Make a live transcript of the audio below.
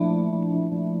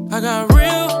I got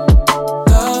real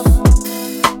love.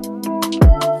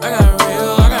 I got real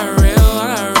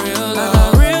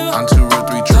love. I'm 2 real,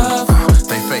 3 true.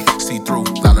 They fake, see through.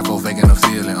 Lot of folks faking the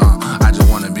feeling. I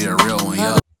just wanna be a real one,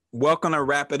 yeah. Welcome to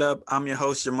Wrap It Up. I'm your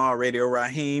host, Jamal Radio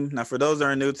Raheem. Now, for those that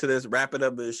are new to this, Wrap It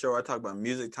Up is a show I talk about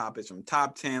music topics from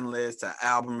top 10 lists to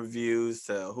album reviews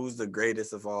to who's the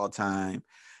greatest of all time.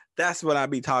 That's what I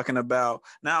be talking about.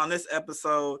 Now, on this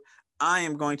episode, I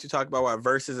am going to talk about why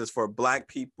Versus is for Black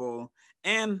people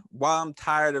and why I'm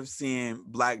tired of seeing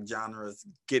Black genres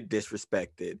get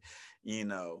disrespected,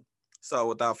 So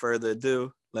without further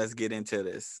ado, let's get into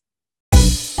this.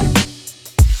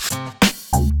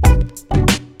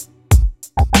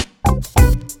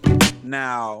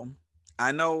 Now,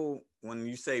 I know when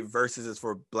you say Versus is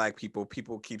for Black people,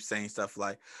 people keep saying stuff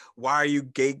like, why are you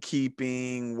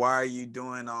gatekeeping? Why are you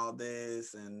doing all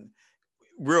this? And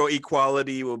real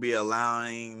equality will be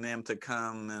allowing them to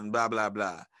come and blah, blah,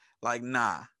 blah. Like,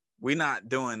 nah, we're not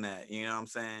doing that. You know what I'm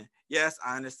saying? Yes,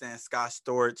 I understand Scott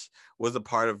Storch was a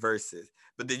part of Versus,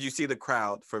 but did you see the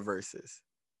crowd for Versus?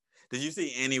 Did you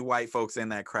see any white folks in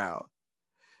that crowd?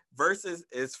 Versus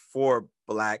is for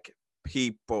Black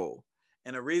people.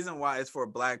 And the reason why it's for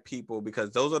Black people, because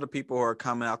those are the people who are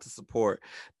coming out to support.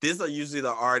 These are usually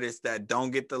the artists that don't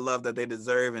get the love that they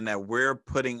deserve and that we're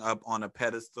putting up on a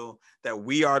pedestal, that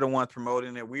we are the ones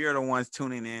promoting it. We are the ones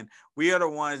tuning in. We are the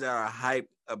ones that are hyped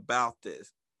about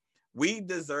this. We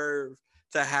deserve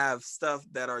to have stuff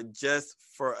that are just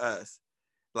for us.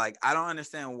 Like, I don't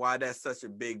understand why that's such a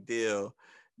big deal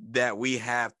that we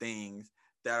have things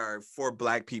that are for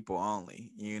Black people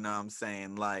only. You know what I'm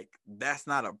saying? Like, that's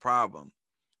not a problem.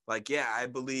 Like, yeah, I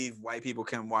believe white people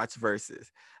can watch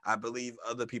Versus. I believe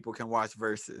other people can watch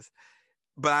Versus.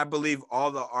 But I believe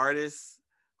all the artists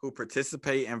who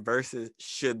participate in Versus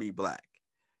should be Black.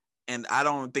 And I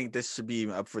don't think this should be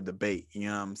up for debate. You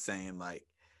know what I'm saying? Like,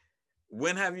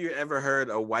 when have you ever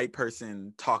heard a white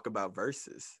person talk about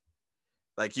Versus?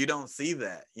 Like, you don't see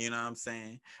that, you know what I'm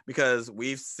saying? Because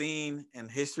we've seen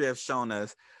and history have shown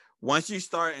us, once you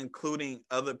start including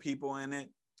other people in it,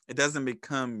 it doesn't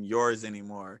become yours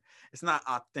anymore. It's not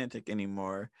authentic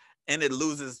anymore. And it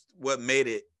loses what made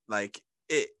it like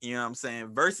it, you know what I'm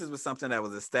saying? Versus was something that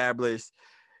was established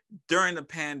during the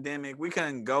pandemic. We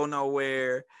couldn't go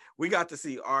nowhere. We got to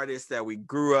see artists that we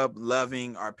grew up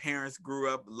loving, our parents grew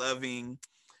up loving,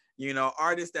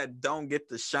 artists that don't get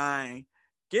the shine.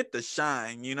 Get the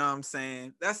shine, you know what I'm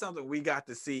saying? That's something we got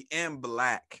to see in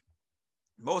Black.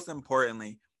 Most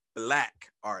importantly,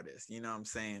 Black artists, you know what I'm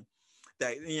saying?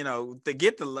 That, to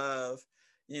get the love,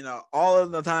 all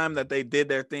of the time that they did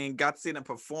their thing, got to see them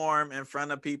perform in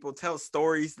front of people, tell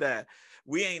stories that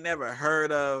we ain't never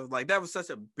heard of. Like, that was such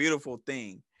a beautiful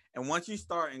thing. And once you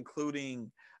start including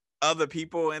other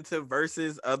people into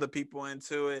Versus, other people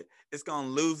into it, it's going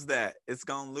to lose that. It's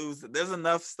going to lose it. There's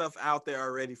enough stuff out there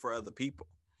already for other people.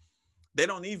 They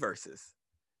don't need Versus.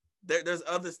 There's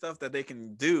other stuff that they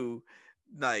can do.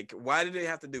 Like, why do they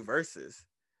have to do Versus?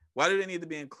 Why do they need to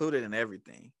be included in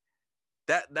everything?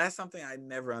 That's something I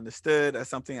never understood. That's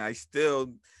something I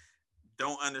still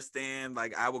don't understand.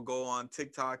 Like, I will go on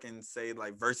TikTok and say,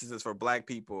 like, Versus is for Black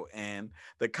people, and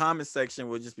the comment section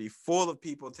will just be full of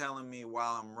people telling me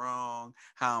why I'm wrong,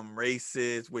 how I'm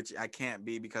racist, which I can't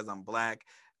be because I'm Black.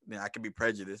 I can be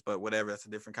prejudiced, but whatever, that's a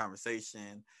different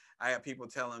conversation. I have people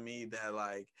telling me that,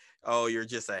 like, oh, you're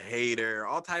just a hater,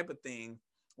 all type of thing,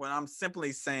 when I'm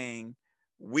simply saying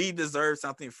we deserve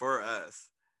something for us.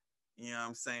 You know what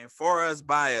I'm saying? For us,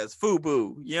 by us,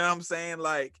 FUBU. You know what I'm saying?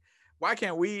 Like, why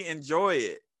can't we enjoy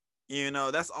it?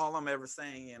 That's all I'm ever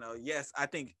saying. Yes, I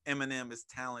think Eminem is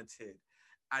talented.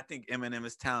 I think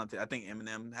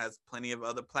Eminem has plenty of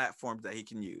other platforms that he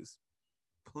can use.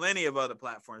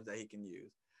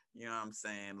 You know what I'm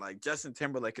saying? Like, Justin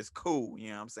Timberlake is cool.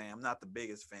 You know what I'm saying? I'm not the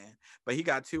biggest fan, but he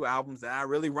got 2 albums that I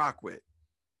really rock with.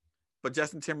 But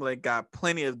Justin Timberlake got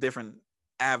plenty of different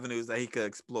avenues that he could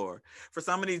explore. For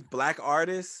some of these Black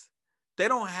artists, they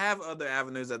don't have other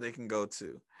avenues that they can go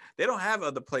to. They don't have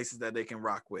other places that they can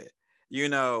rock with.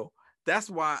 That's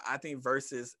why I think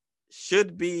Versus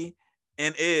should be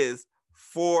and is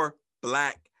for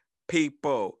Black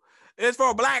people. It's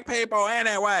for Black people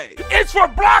anyway. It's for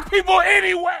Black people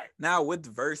anyway. Now, with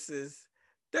Versus,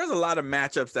 there's a lot of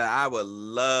matchups that I would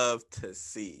love to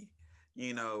see.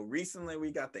 Recently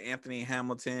we got the Anthony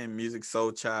Hamilton Musiq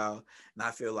Soulchild, and I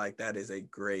feel like that is a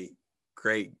great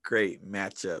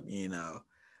matchup,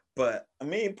 But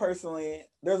me personally,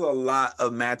 there's a lot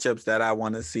of matchups that I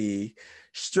want to see.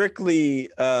 Strictly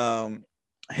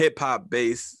hip hop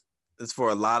based is for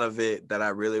a lot of it that I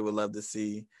really would love to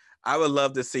see. I would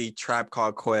love to see Tribe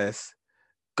Called Quest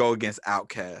go against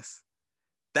Outkast.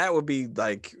 That would be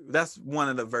like, that's one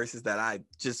of the verses that I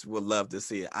just would love to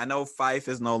see. I know Fife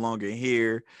is no longer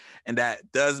here, and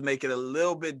that does make it a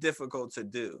little bit difficult to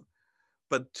do.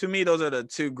 But to me, those are the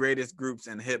two greatest groups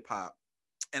in hip hop.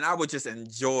 And I would just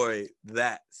enjoy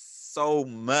that so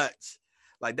much.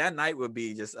 Like that night would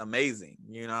be just amazing.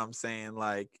 You know what I'm saying?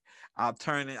 Like I'll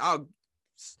turn it,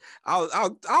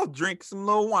 I'll drink some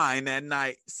little wine that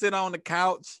night, sit on the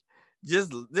couch,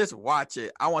 just watch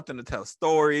it. I want them to tell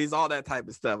stories, all that type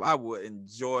of stuff. I would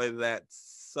enjoy that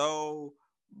so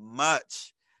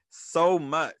much. So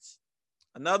much.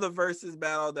 Another versus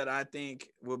battle that I think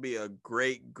will be a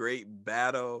great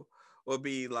battle will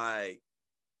be like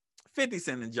 50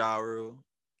 Cent and Ja Rule.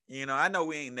 You know, I know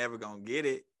we ain't never gonna get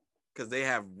it because they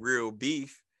have real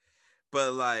beef,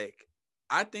 but like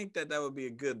I think that would be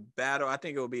a good battle. I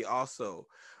think it would be also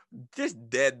just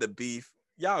dead the beef.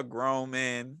 Y'all grown,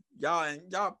 man.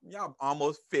 Y'all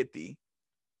almost 50.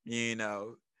 You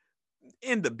know,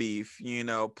 in the beef. You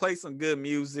know, play some good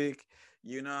music.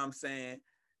 You know what I'm saying?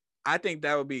 I think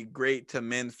that would be great to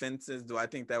mend fences. Do I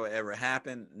think that would ever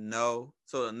happen? No.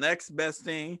 So the next best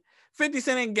thing, 50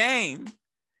 Cent in Game.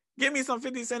 Give me some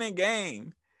 50 Cent in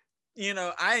Game. You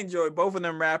know, I enjoy both of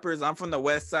them rappers. I'm from the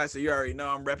West Side, so you already know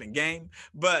I'm repping Game.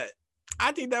 But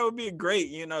I think that would be great.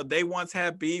 You know, they once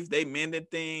had beef. They mended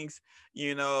things.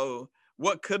 You know,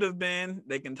 what could have been.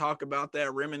 They can talk about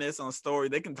that, reminisce on story.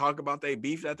 They can talk about their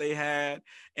beef that they had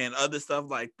and other stuff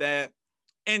like that.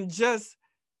 And just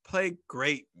play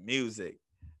great music.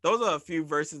 Those are a few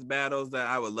versus battles that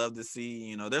I would love to see.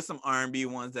 You know, there's some R&B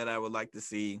ones that I would like to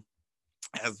see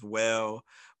as well.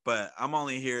 But I'm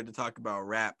only here to talk about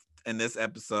rap in this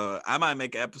episode. I might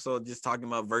make an episode just talking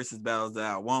about versus battles that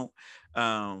I won't.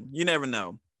 You never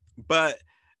know. But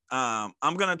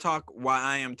I'm gonna talk why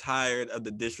I am tired of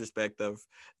the disrespect of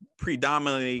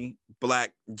predominantly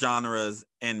black genres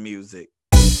and music.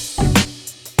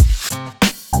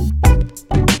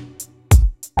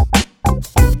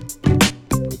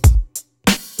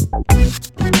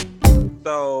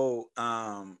 So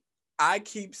I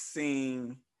keep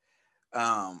seeing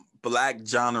black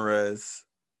genres,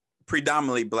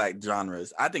 predominantly black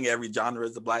genres. I think every genre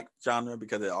is a black genre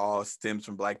because it all stems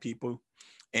from black people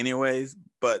anyways,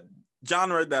 but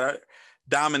genres that are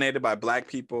dominated by black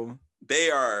people,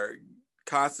 they are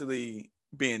constantly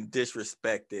being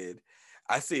disrespected.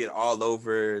 I see it all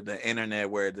over the internet,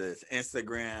 whether it's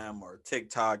Instagram or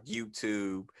TikTok,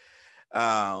 YouTube.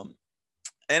 And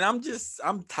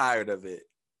I'm tired of it.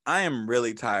 I am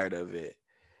really tired of it.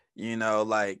 You know,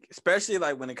 like especially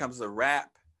like when it comes to rap,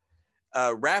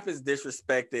 rap is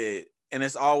disrespected, and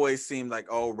it's always seemed like,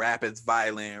 oh, rap is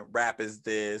violent, rap is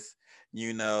this.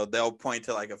 You know, they'll point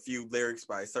to like a few lyrics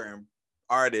by certain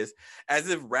artists as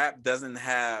if rap doesn't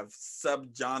have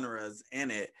subgenres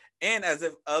in it, and as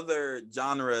if other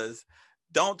genres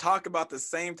don't talk about the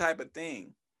same type of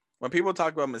thing. When people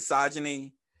talk about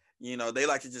misogyny, you know, they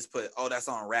like to just put, oh, that's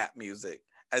on rap music,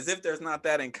 as if there's not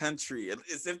that in country,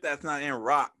 as if that's not in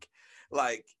rock.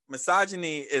 Like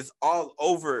misogyny is all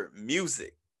over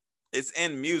music. It's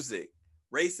in music.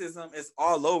 Racism is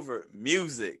all over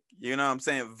music. You know what I'm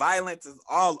saying? Violence is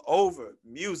all over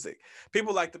music.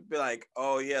 People like to be like,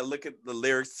 oh yeah, look at the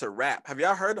lyrics to rap. Have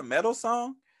y'all heard a metal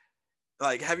song?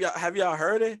 Like, have y'all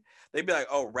heard it? They'd be like,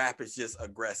 oh, rap is just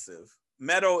aggressive.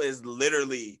 Metal is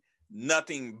literally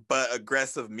nothing but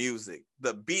aggressive music.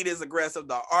 The beat is aggressive,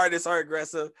 the artists are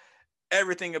aggressive,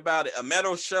 everything about it. A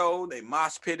metal show, they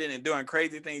mosh pitting and doing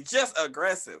crazy things, just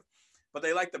aggressive. But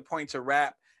they like to point to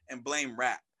rap and blame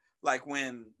rap. Like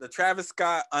when the Travis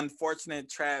Scott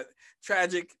unfortunate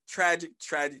tragic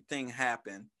thing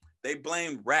happened, they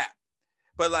blamed rap.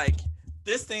 But like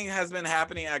this thing has been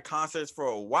happening at concerts for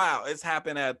a while. It's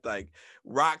happened at like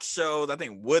rock shows, I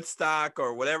think Woodstock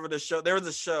or whatever the show. There was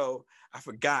a show, I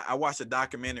forgot. I watched a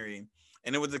documentary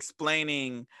and it was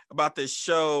explaining about this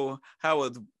show, how it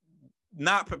was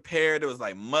not prepared. It was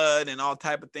like mud and all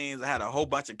type of things. It had a whole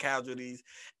bunch of casualties.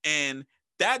 And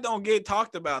that don't get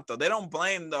talked about though. They don't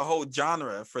blame the whole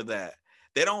genre for that.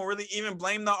 They don't really even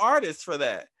blame the artist for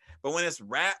that. But when it's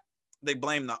rap, they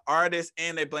blame the artist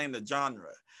and they blame the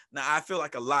genre. Now, I feel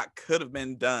like a lot could have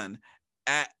been done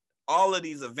at all of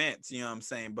these events, you know what I'm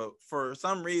saying? But for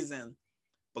some reason,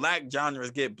 black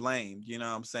genres get blamed, you know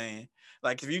what I'm saying?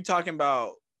 Like if you're talking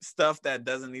about stuff that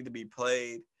doesn't need to be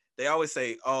played, they always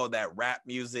say, oh, that rap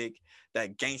music,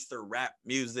 that gangster rap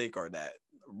music or that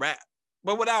rap.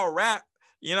 But without rap,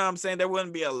 you know what I'm saying? There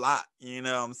wouldn't be a lot, you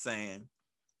know what I'm saying?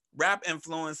 Rap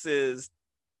influences,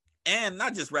 and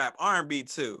not just rap, R&B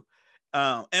too,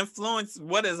 influence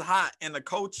what is hot in the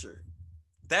culture.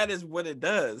 That is what it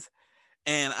does.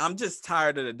 And I'm just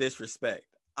tired of the disrespect.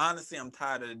 Honestly, I'm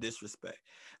tired of the disrespect.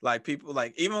 Like people,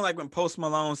 like even like when Post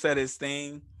Malone said his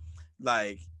thing,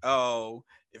 like, oh,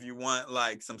 if you want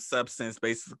like some substance,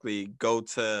 basically go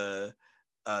to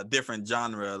a different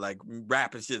genre. Like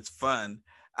rap is just fun.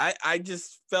 I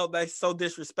just felt that's so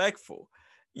disrespectful.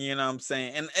 You know what I'm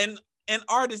saying? And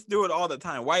artists do it all the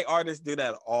time. White artists do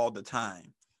that all the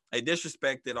time. They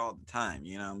disrespect it all the time.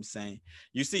 You know what I'm saying?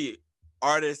 You see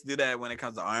artists do that when it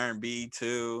comes to R&B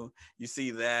too. You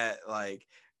see that like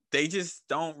they just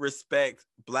don't respect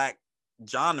black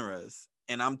genres,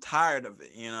 and I'm tired of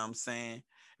it. You know what I'm saying?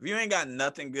 If you ain't got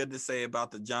nothing good to say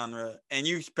about the genre, and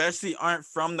you especially aren't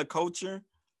from the culture,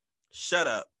 shut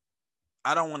up.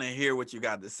 I don't want to hear what you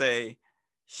got to say.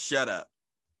 Shut up.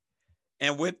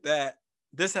 And with that,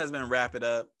 this has been Wrap It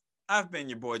Up. I've been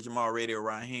your boy Jamal Radio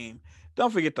Raheem.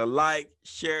 Don't forget to like,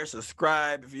 share,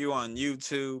 subscribe if you're on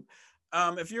YouTube.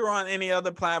 If you're on any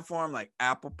other platform like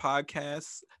Apple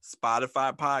Podcasts,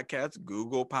 Spotify Podcasts,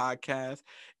 Google Podcasts,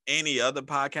 any other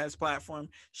podcast platform,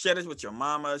 share this with your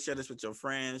mama, share this with your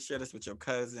friends, share this with your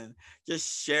cousin.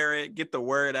 Just share it, get the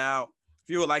word out.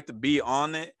 If you would like to be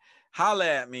on it, holla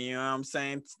at me. You know what I'm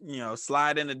saying? You know,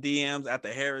 slide in the DMs at the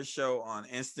Harris Show on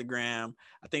Instagram.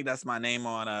 I think that's my name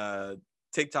on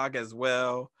TikTok as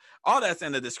well. All that's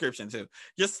in the description too.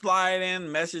 Just slide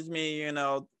in, message me, you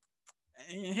know,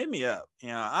 and hit me up. You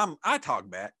know, I talk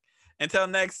back. Until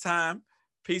next time,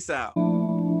 peace out.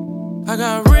 I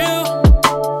got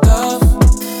real